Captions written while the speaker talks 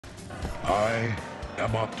I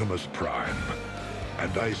am Optimus Prime,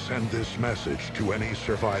 and I send this message to any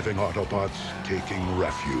surviving Autobots taking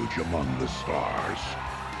refuge among the stars.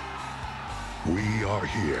 We are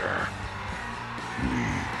here. We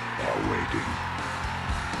are waiting.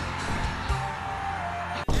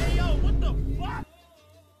 Hey, yo, what the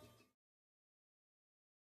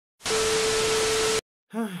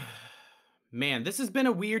fuck? Man, this has been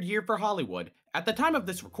a weird year for Hollywood. At the time of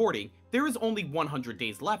this recording, there is only 100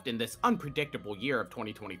 days left in this unpredictable year of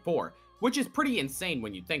 2024, which is pretty insane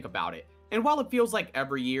when you think about it. And while it feels like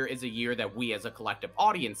every year is a year that we as a collective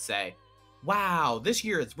audience say, wow, this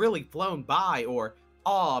year has really flown by, or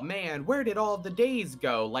aw man, where did all the days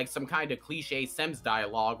go, like some kind of cliche Sims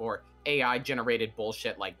dialogue or AI generated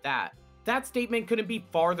bullshit like that. That statement couldn't be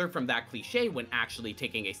farther from that cliche when actually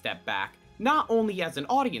taking a step back, not only as an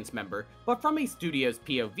audience member, but from a studio's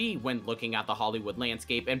POV when looking at the Hollywood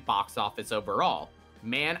landscape and box office overall.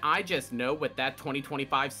 Man, I just know with that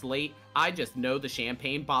 2025 slate, I just know the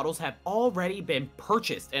champagne bottles have already been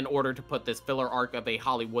purchased in order to put this filler arc of a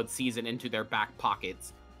Hollywood season into their back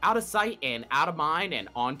pockets. Out of sight and out of mind and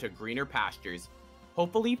on to greener pastures.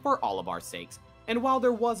 Hopefully for all of our sakes. And while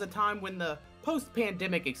there was a time when the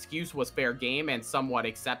post-pandemic excuse was fair game and somewhat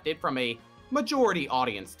accepted from a majority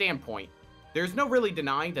audience standpoint, there's no really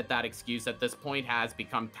denying that that excuse at this point has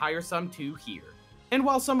become tiresome to hear. And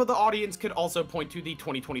while some of the audience could also point to the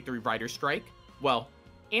 2023 writer's strike, well,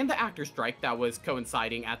 and the actor strike that was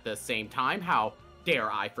coinciding at the same time, how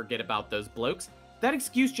dare I forget about those blokes, that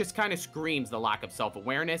excuse just kind of screams the lack of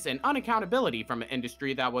self-awareness and unaccountability from an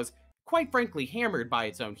industry that was, quite frankly, hammered by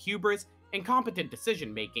its own hubris, incompetent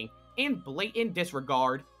decision-making, and blatant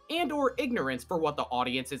disregard and or ignorance for what the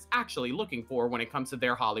audience is actually looking for when it comes to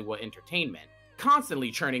their Hollywood entertainment.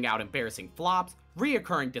 Constantly churning out embarrassing flops,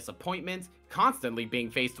 reoccurring disappointments, constantly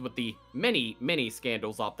being faced with the many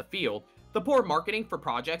scandals off the field, the poor marketing for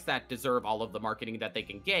projects that deserve all of the marketing that they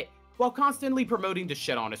can get, while constantly promoting the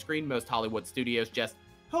shit on a screen most Hollywood studios just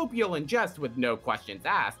hope you'll ingest with no questions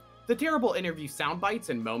asked, the terrible interview sound bites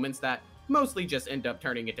and moments that mostly just end up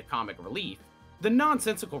turning into comic relief, the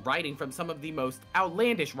nonsensical writing from some of the most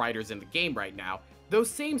outlandish writers in the game right now, those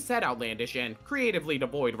same said outlandish and creatively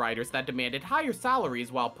devoid writers that demanded higher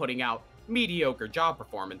salaries while putting out mediocre job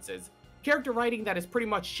performances, character writing that is pretty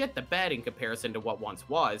much shit the bed in comparison to what once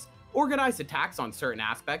was, organized attacks on certain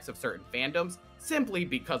aspects of certain fandoms simply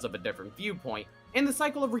because of a different viewpoint, and the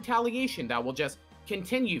cycle of retaliation that will just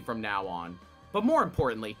continue from now on. But more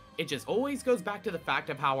importantly, it just always goes back to the fact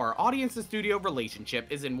of how our audience to studio relationship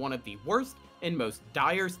is in one of the worst and most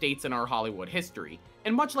dire states in our Hollywood history,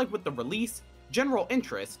 and much like with the release, general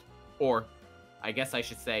interest, or I guess I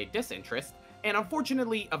should say disinterest, and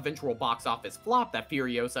unfortunately eventual box office flop that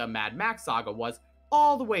Furiosa Mad Max saga was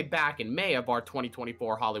all the way back in May of our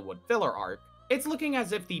 2024 Hollywood filler arc, it's looking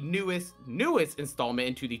as if the newest installment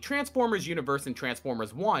into the Transformers universe in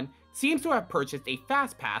Transformers 1 seems to have purchased a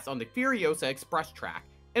fast pass on the Furiosa Express track,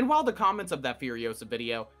 and while the comments of that Furiosa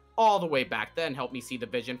video all the way back then helped me see the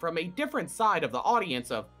vision from a different side of the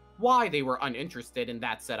audience of why they were uninterested in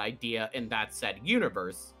that said idea in that said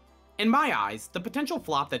universe. In my eyes, the potential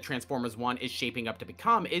flop that Transformers 1 is shaping up to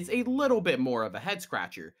become is a little bit more of a head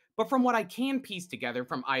scratcher, but from what I can piece together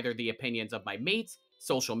from either the opinions of my mates,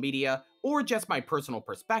 social media, or just my personal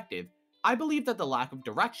perspective, I believe that the lack of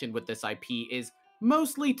direction with this IP is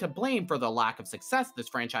mostly to blame for the lack of success this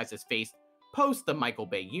franchise has faced post the Michael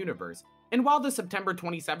Bay universe. And while the September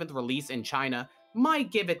 27th release in China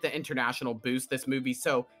might give it the international boost this movie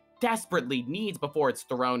so desperately needs before it's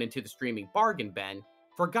thrown into the streaming bargain bin,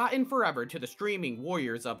 forgotten forever to the streaming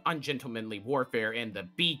warriors of ungentlemanly warfare and the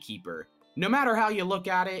Beekeeper. No matter how you look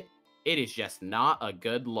at it, it is just not a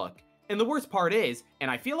good look. And the worst part is,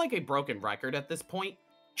 and I feel like a broken record at this point,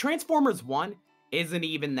 Transformers 1 isn't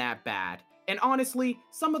even that bad. And honestly,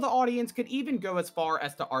 some of the audience could even go as far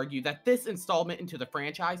as to argue that this installment into the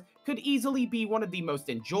franchise could easily be one of the most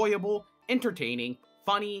enjoyable, entertaining,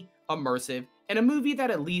 funny, immersive, and a movie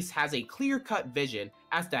that at least has a clear-cut vision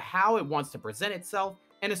as to how it wants to present itself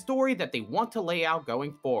and a story that they want to lay out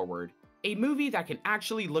going forward. A movie that can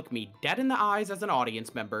actually look me dead in the eyes as an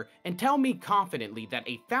audience member and tell me confidently that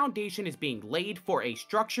a foundation is being laid for a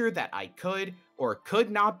structure that I could or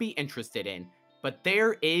could not be interested in. But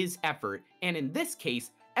there is effort, and in this case,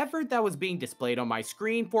 effort that was being displayed on my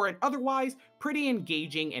screen for an otherwise pretty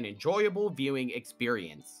engaging and enjoyable viewing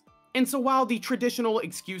experience. And so while the traditional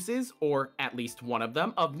excuses, or at least one of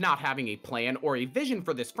them, of not having a plan or a vision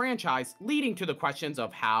for this franchise leading to the questions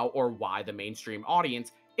of how or why the mainstream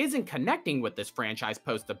audience isn't connecting with this franchise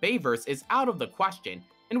post the Bayverse is out of the question,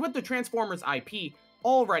 and with the Transformers IP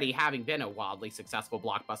already having been a wildly successful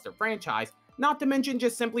blockbuster franchise, not to mention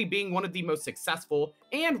just simply being one of the most successful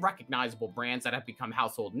and recognizable brands that have become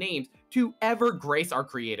household names to ever grace our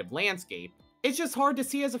creative landscape. It's just hard to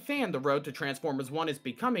see as a fan the road to Transformers 1 is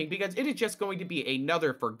becoming, because it is just going to be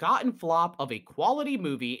another forgotten flop of a quality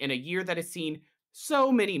movie in a year that has seen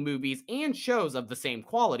so many movies and shows of the same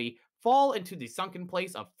quality fall into the sunken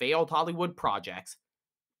place of failed Hollywood projects.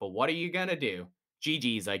 But what are you gonna do?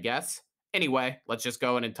 GG's, I guess. Anyway, let's just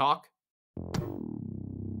go in and talk.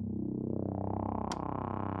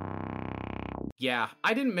 Yeah,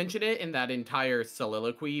 I didn't mention it in that entire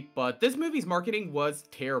soliloquy, but this movie's marketing was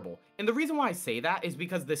terrible. And the reason why I say that is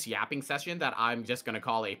because this yapping session that I'm just gonna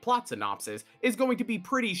call a plot synopsis is going to be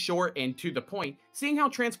pretty short and to the point, seeing how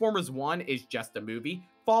Transformers 1 is just a movie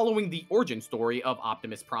following the origin story of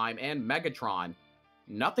Optimus Prime and Megatron.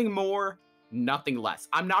 Nothing more, nothing less.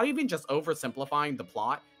 I'm not even just oversimplifying the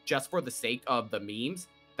plot just for the sake of the memes.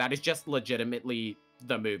 That is just legitimately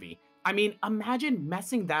the movie. I mean, imagine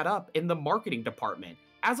messing that up in the marketing department.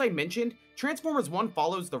 As I mentioned, Transformers 1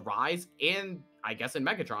 follows the rise, and I guess in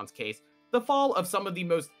Megatron's case, the fall of some of the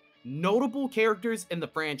most notable characters in the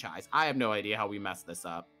franchise. I have no idea how we messed this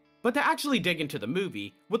up. But to actually dig into the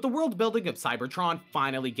movie, with the world building of Cybertron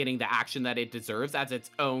finally getting the action that it deserves as its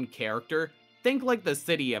own character, think like the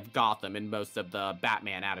city of Gotham in most of the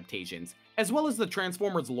Batman adaptations, as well as the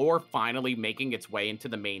Transformers lore finally making its way into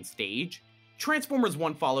the main stage, Transformers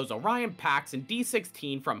 1 follows Orion Pax and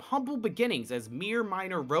D16 from humble beginnings as mere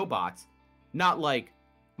minor robots. Not like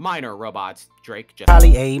minor robots, Drake. Just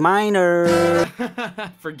Probably A minor.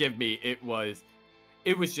 Forgive me, it was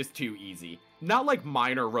just too easy. Not like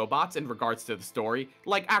minor robots in regards to the story,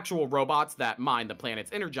 like actual robots that mine the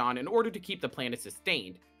planet's energon in order to keep the planet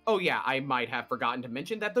sustained. Oh yeah, I might have forgotten to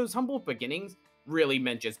mention that those humble beginnings really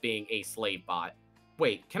meant just being a slave bot.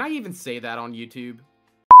 Wait, can I even say that on YouTube?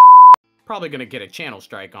 Probably gonna get a channel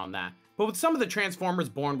strike on that. But with some of the Transformers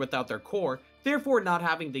born without their core, therefore not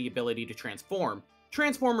having the ability to transform,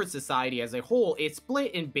 Transformers society as a whole is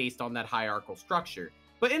split and based on that hierarchical structure.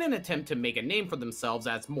 But in an attempt to make a name for themselves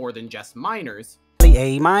as more than just minors,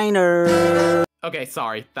 A minor. okay,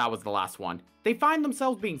 sorry, that was the last one. They find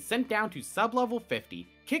themselves being sent down to sub-level 50,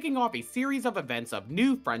 kicking off a series of events of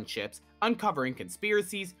new friendships, uncovering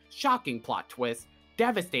conspiracies, shocking plot twists,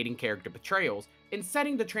 devastating character betrayals, and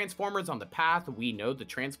setting the Transformers on the path we know the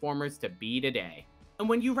Transformers to be today. And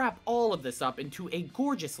when you wrap all of this up into a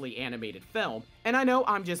gorgeously animated film, and I know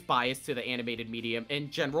I'm just biased to the animated medium in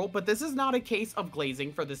general, but this is not a case of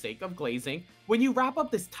glazing for the sake of glazing, when you wrap up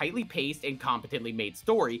this tightly paced and competently made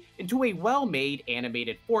story into a well-made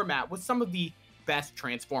animated format with some of the best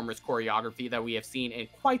Transformers choreography that we have seen in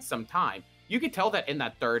quite some time, you could tell that in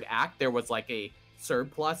that third act there was like a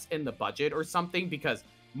surplus in the budget or something, because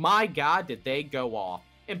my god did they go off.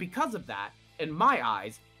 And because of that, in my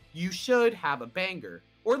eyes, you should have a banger,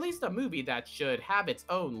 or at least a movie that should have its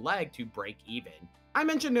own leg to break even. I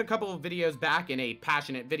mentioned a couple of videos back in a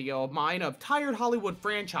passionate video of mine of tired Hollywood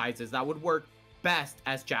franchises that would work best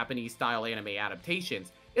as Japanese style anime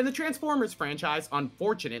adaptations, and the Transformers franchise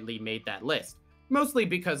unfortunately made that list. Mostly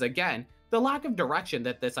because, again, the lack of direction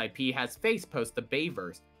that this IP has faced post the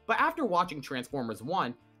Bayverse. But after watching Transformers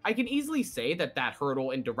 1, I can easily say that that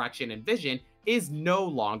hurdle in direction and vision is no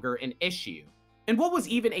longer an issue. And what was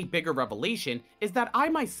even a bigger revelation is that I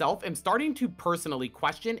myself am starting to personally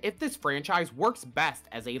question if this franchise works best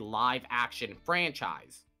as a live-action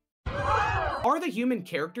franchise. Are the human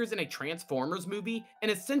characters in a Transformers movie an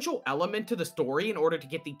essential element to the story in order to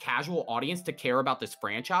get the casual audience to care about this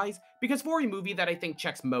franchise? Because for a movie that I think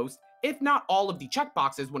checks most, if not all of the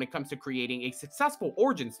checkboxes when it comes to creating a successful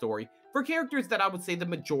origin story for characters that I would say the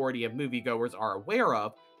majority of moviegoers are aware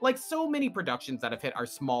of, like so many productions that have hit our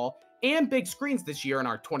small and big screens this year in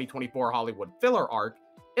our 2024 Hollywood filler arc,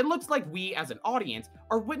 it looks like we as an audience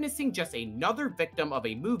are witnessing just another victim of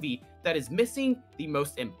a movie that is missing the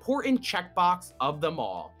most important checkbox of them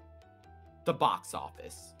all: the box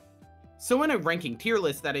office. So in a ranking tier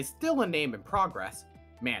list that is still a name in progress,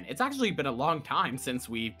 man, it's actually been a long time since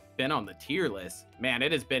we've been on the tier list. Man,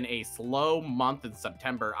 it has been a slow month in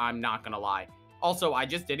September, I'm not gonna lie. Also, I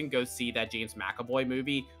just didn't go see that James McAvoy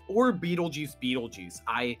movie or Beetlejuice.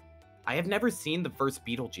 I have never seen the first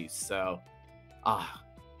Beetlejuice, so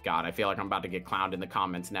God, I feel like I'm about to get clowned in the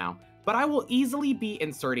comments now. But I will easily be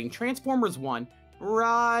inserting Transformers 1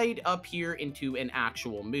 right up here into an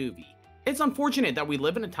actual movie. It's unfortunate that we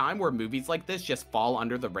live in a time where movies like this just fall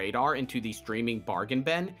under the radar into the streaming bargain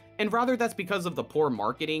bin, and rather that's because of the poor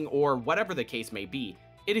marketing or whatever the case may be.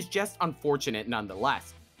 It is just unfortunate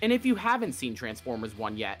nonetheless. And if you haven't seen Transformers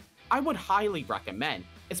 1 yet, I would highly recommend,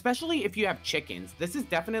 Especially if you have chickens, this is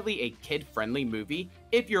definitely a kid-friendly movie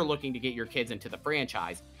if you're looking to get your kids into the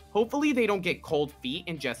franchise. Hopefully they don't get cold feet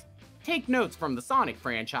and just take notes from the Sonic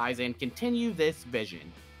franchise and continue this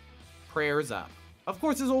vision. Prayers up. Of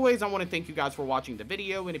course, as always, I want to thank you guys for watching the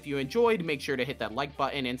video, and if you enjoyed, make sure to hit that like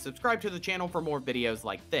button and subscribe to the channel for more videos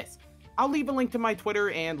like this. I'll leave a link to my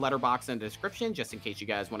Twitter and Letterboxd in the description just in case you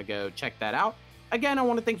guys want to go check that out. Again, I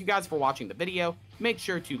want to thank you guys for watching the video. Make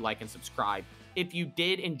sure to like and subscribe. If you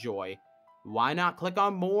did enjoy, why not click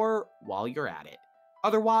on more while you're at it?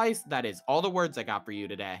 Otherwise, that is all the words I got for you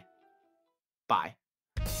today. Bye.